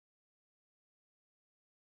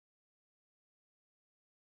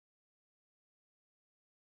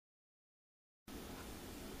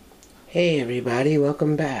Hey everybody,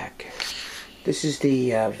 welcome back. This is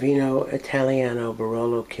the Vino Italiano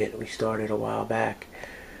Barolo kit we started a while back.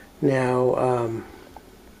 Now,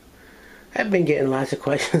 I've been getting lots of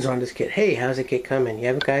questions on this kit. Hey, how's the kit coming?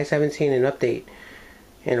 You guys haven't seen an update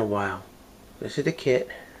in a while. This is the kit.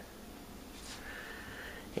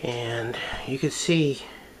 And you can see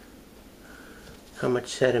how much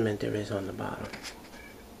sediment there is on the bottom.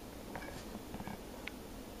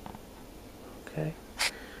 Okay.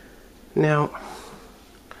 Now,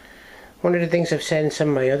 one of the things I've said in some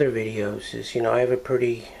of my other videos is, I have a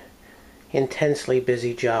pretty intensely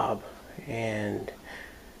busy job, and,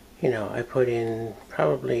 I put in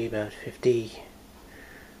probably about 50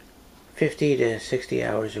 to 60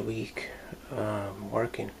 hours a week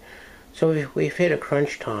working. So we've hit a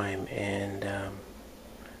crunch time, and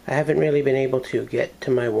I haven't really been able to get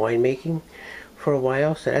to my winemaking for a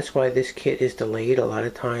while, so that's why this kit is delayed. A lot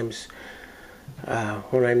of times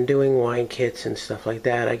when I'm doing wine kits and stuff like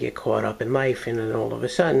that, I get caught up in life, and then all of a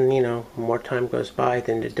sudden, more time goes by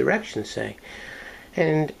than the directions say.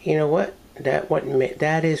 And you know what?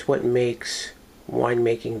 That is what makes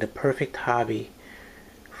winemaking the perfect hobby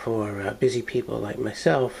for busy people like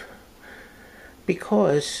myself.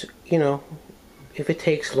 Because, if it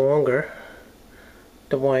takes longer,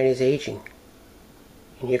 the wine is aging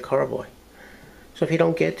in your carboy. So if you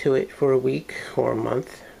don't get to it for a week or a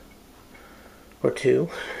month or two,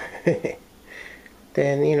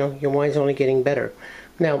 then your wine's only getting better.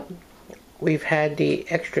 Now, we've had the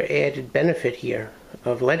extra added benefit here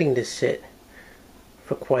of letting this sit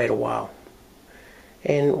for quite a while,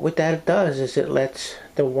 and what that does is it lets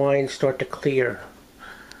the wine start to clear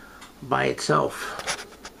by itself.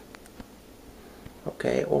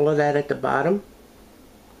 Okay, all of that at the bottom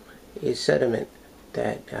is sediment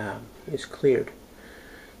that is cleared.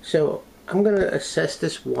 So I'm going to assess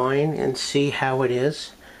this wine and see how it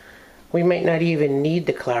is. We might not even need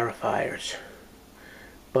the clarifiers,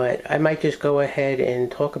 but I might just go ahead and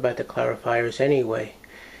talk about the clarifiers anyway,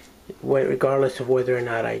 regardless of whether or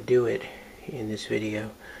not I do it in this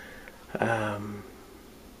video,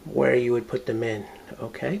 where you would put them in.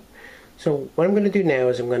 Okay, so what I'm going to do now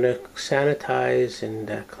is I'm going to sanitize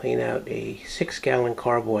and clean out a 6-gallon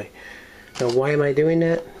carboy. Now, why am I doing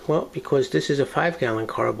that? Well, because this is a 5-gallon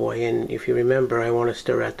carboy, and if you remember, I want to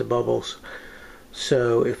stir out the bubbles.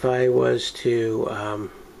 So if I was to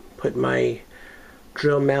put my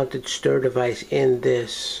drill-mounted stir device in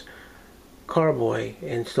this carboy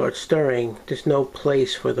and start stirring, there's no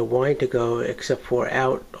place for the wine to go except for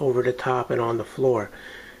out over the top and on the floor.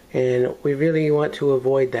 And we really want to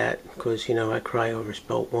avoid that because, I cry over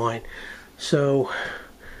spilt wine. So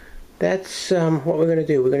that's what we're going to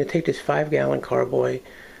do. We're going to take this 5-gallon carboy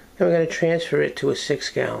and we're going to transfer it to a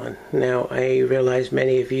 6-gallon. Now, I realize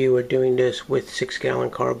many of you are doing this with 6-gallon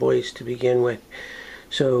carboys to begin with,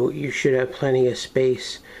 so you should have plenty of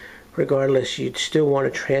space. Regardless, you'd still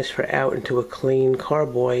want to transfer out into a clean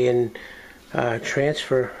carboy, and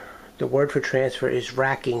transfer, the word for transfer is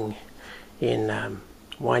racking in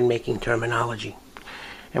winemaking terminology.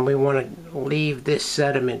 And we want to leave this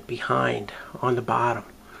sediment behind on the bottom.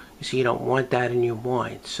 So you don't want that in your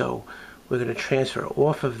wine, so we're going to transfer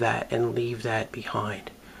off of that and leave that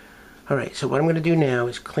behind. Alright, so what I'm going to do now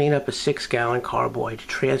is clean up a 6-gallon carboy to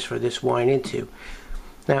transfer this wine into.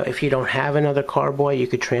 Now, if you don't have another carboy, you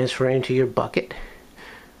could transfer it into your bucket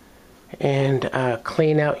and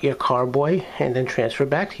clean out your carboy and then transfer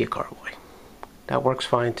back to your carboy. That works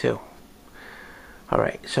fine too.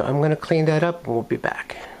 Alright, so I'm going to clean that up and we'll be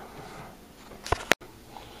back.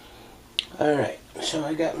 Alright, so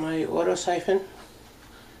I got my auto siphon.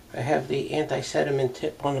 I have the anti-sediment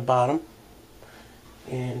tip on the bottom,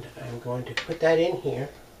 and I'm going to put that in here.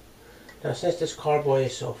 Now, since this carboy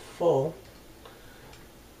is so full,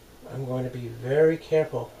 I'm going to be very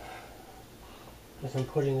careful as I'm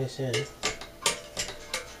putting this in,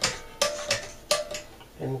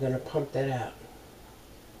 and I'm going to pump that out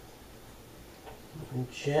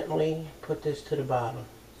and gently put this to the bottom.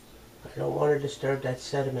 I don't want to disturb that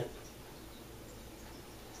sediment.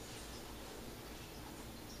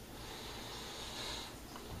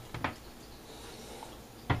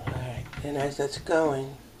 And as that's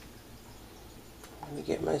going, I'm going to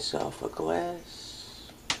get myself a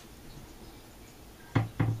glass.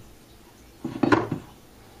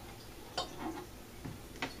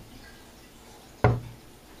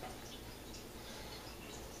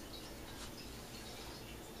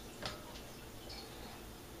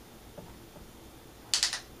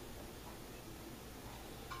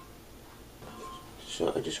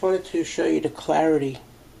 So I just wanted to show you the clarity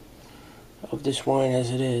of this wine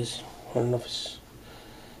as it is. I don't know if it's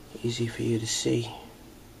easy for you to see.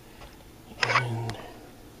 And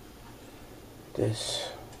this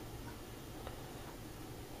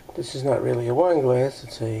is not really a wine glass,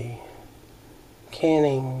 it's a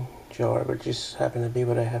canning jar, but it just happened to be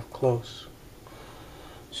what I have close.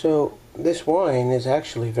 So this wine is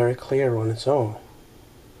actually very clear on its own,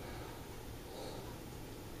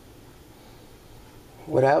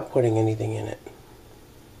 without putting anything in it.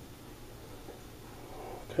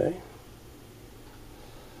 Okay.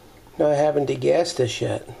 Now I haven't degassed this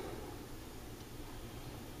yet.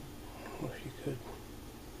 If you could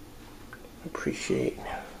appreciate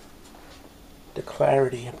the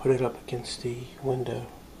clarity, I put it up against the window.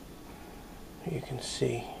 You can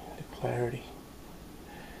see the clarity.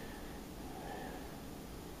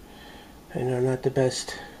 I know, not the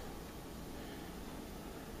best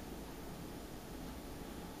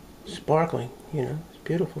sparkling, you know, it's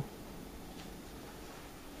beautiful.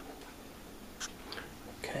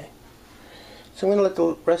 Okay, so I'm going to let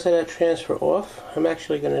the rest of that transfer off. I'm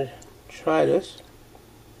actually going to try this.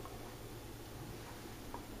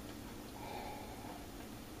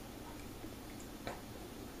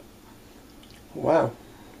 Wow,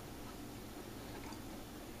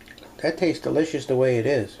 that tastes delicious the way it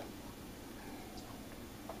is.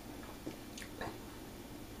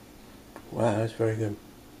 Wow, that's very good.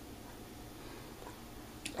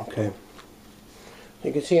 Okay,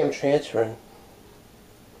 you can see I'm transferring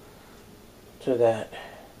to that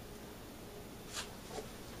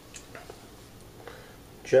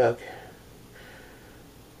jug,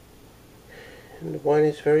 and the wine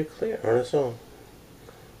is very clear on its own.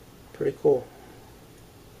 Pretty cool.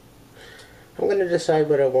 I'm going to decide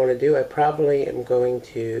what I want to do. I probably am going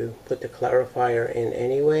to put the clarifier in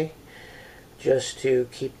anyway, just to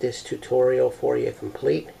keep this tutorial for you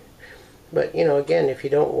complete. But, you know, again, if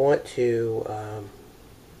you don't want to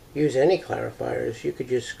use any clarifiers, you could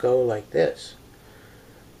just go like this.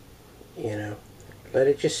 You know, let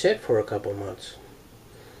it just sit for a couple months,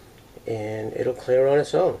 and it'll clear on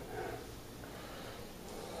its own.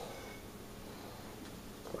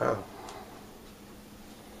 Wow.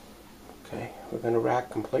 Okay, we're going to rack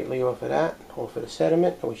completely off of that, off of the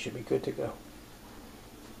sediment, and we should be good to go.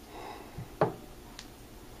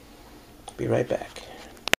 Be right back.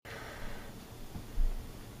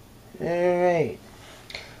 Alright,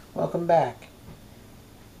 welcome back.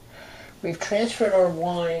 We've transferred our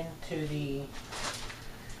wine to the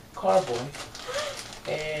carboy,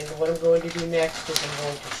 and what I'm going to do next is I'm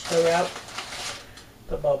going to stir out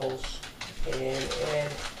the bubbles and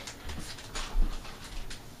add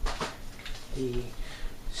the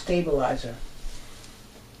stabilizer.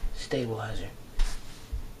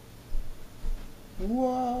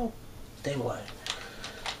 Whoa! Stabilizer.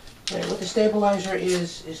 And what the stabilizer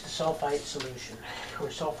is the sulfite solution, or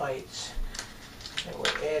sulfites that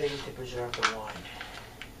we're adding to preserve the wine.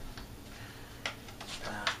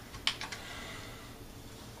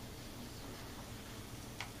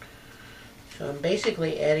 So I'm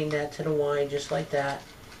basically adding that to the wine just like that.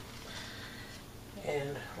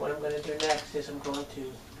 And what I'm going to do next is I'm going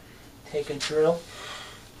to take a drill,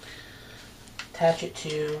 attach it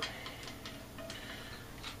to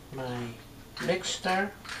my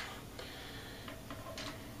mixer,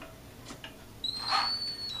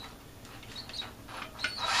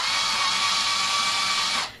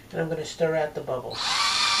 and I'm going to stir out the bubbles.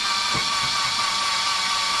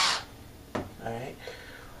 Alright.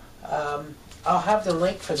 I'll have the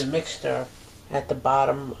link for the mixer at the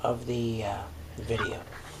bottom of the video.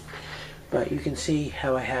 But you can see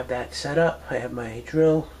how I have that set up. I have my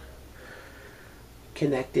drill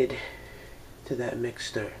connected to that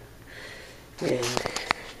mixer. And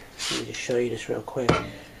let me just show you this real quick.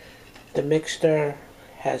 The mixer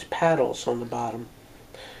has paddles on the bottom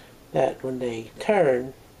that when they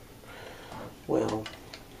turn will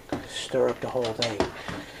stir up the whole thing.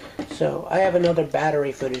 So I have another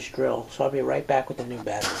battery for this drill, so I'll be right back with the new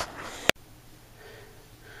battery.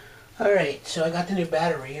 Alright, so I got the new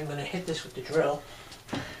battery. I'm going to hit this with the drill.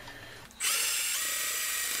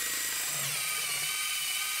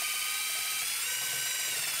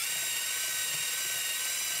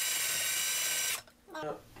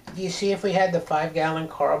 Do you see if we had the 5-gallon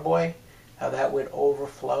carboy, how that would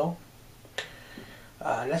overflow?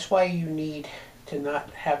 That's why you need to not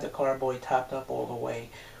have the carboy topped up all the way,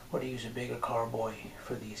 or to use a bigger carboy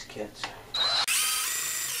for these kits.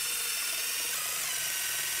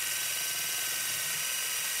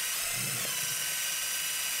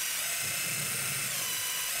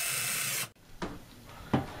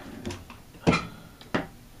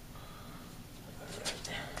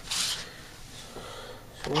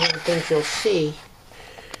 So one of the things you'll see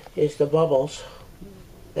is the bubbles.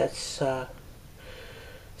 That's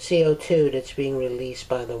CO2 that's being released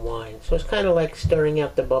by the wine. So it's kind of like stirring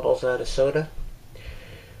out the bubbles out of soda.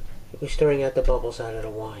 We're stirring out the bubbles out of the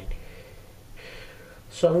wine.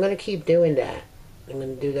 So I'm going to keep doing that. I'm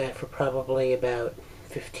going to do that for probably about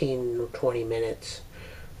 15 or 20 minutes.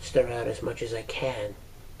 Stir out as much as I can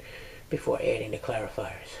before adding the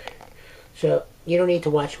clarifiers. So you don't need to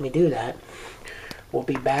watch me do that. We'll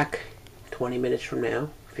be back 20 minutes from now,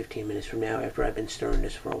 15 minutes from now, after I've been stirring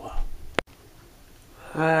this for a while.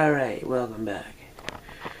 Alright, welcome back.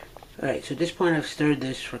 Alright, so at this point I've stirred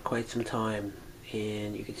this for quite some time,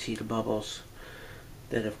 and you can see the bubbles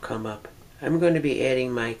that have come up. I'm going to be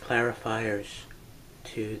adding my clarifiers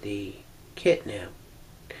to the kit now.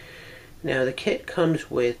 Now the kit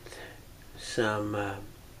comes with some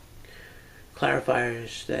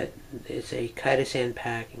clarifiers that is a Kitasan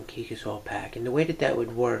pack and Kikisol pack, and the way that that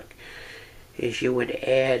would work is you would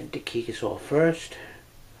add the Kikisol first,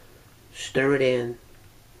 stir it in,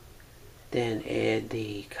 then add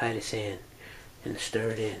the Kitasan and stir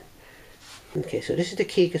it in. Okay, so this is the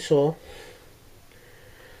Kikisol.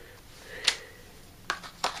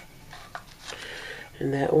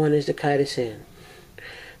 And that one is the Kitasan.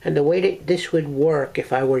 And the way that this would work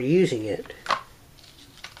if I were using it,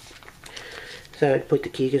 so I would put the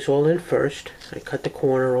Kikisol in first. I cut the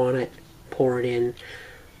corner on it, pour it in,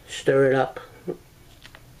 stir it up.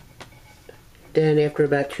 Then after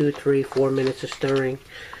about 2, 3, 4 minutes of stirring,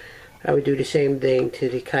 I would do the same thing to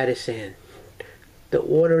the Kitasan. The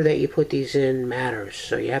order that you put these in matters.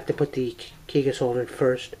 So you have to put the Kikisol in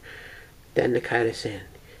first, then the Kitasan.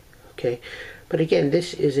 Okay? But again,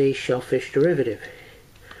 this is a shellfish derivative.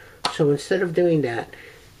 So instead of doing that,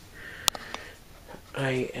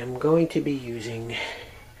 I am going to be using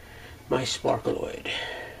my sparkleoid.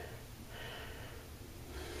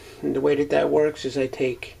 And the way that that works is I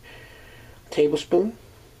take a tablespoon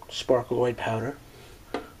sparkleoid powder,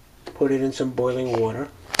 put it in some boiling water,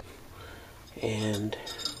 and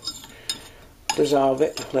dissolve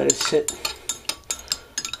it, let it sit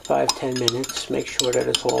 5-10 minutes, make sure that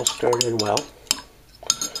it's all stirred in well,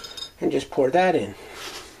 and just pour that in.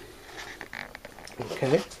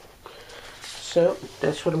 Okay, so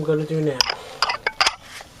that's what I'm going to do now.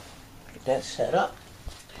 Get that set up.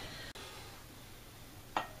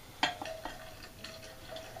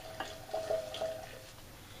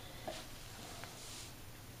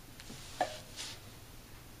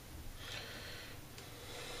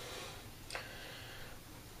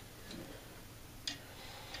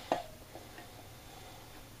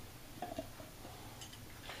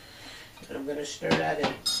 And I'm going to stir that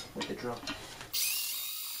in with the drum.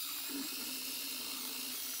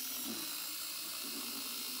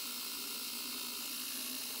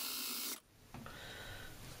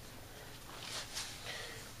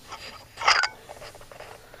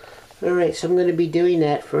 Alright, so I'm going to be doing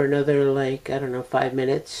that for another, like, I don't know, 5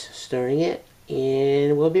 minutes, stirring it,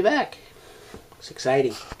 and we'll be back. It's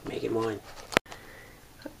exciting, making wine.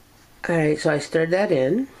 Alright, so I stirred that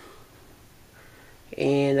in,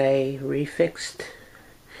 and I refixed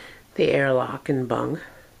the airlock and bung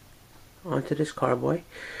onto this carboy.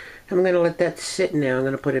 I'm going to let that sit now. I'm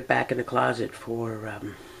going to put it back in the closet for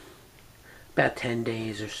about 10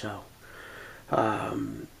 days or so.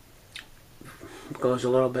 Goes a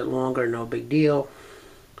little bit longer, no big deal.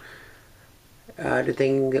 The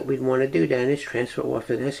thing that we'd want to do then is transfer off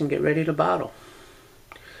of this and get ready to bottle.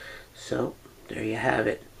 So there you have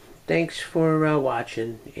it. Thanks for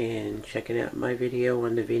watching and checking out my video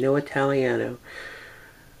on the Vino Italiano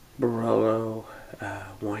Barolo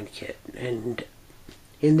wine kit. And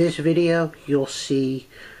in this video you'll see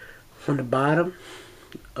on the bottom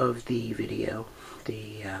of the video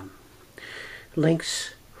the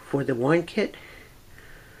links for the wine kit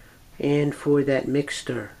and for that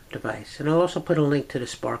mixer device. And I'll also put a link to the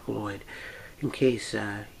sparkleoid in case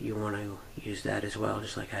you want to use that as well,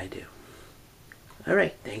 just like I do.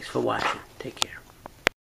 Alright, thanks for watching. Take care.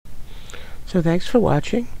 So thanks for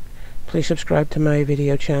watching. Please subscribe to my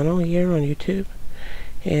video channel here on YouTube,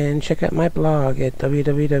 and check out my blog at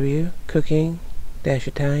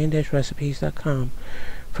www.cooking-italian-recipes.com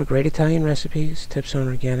for great Italian recipes, tips on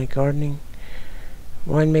organic gardening,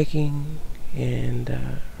 winemaking, and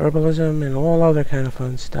herbalism, and all other kind of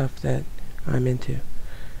fun stuff that I'm into.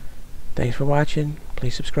 Thanks for watching.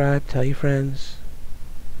 Please subscribe, tell your friends.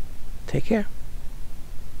 Take care.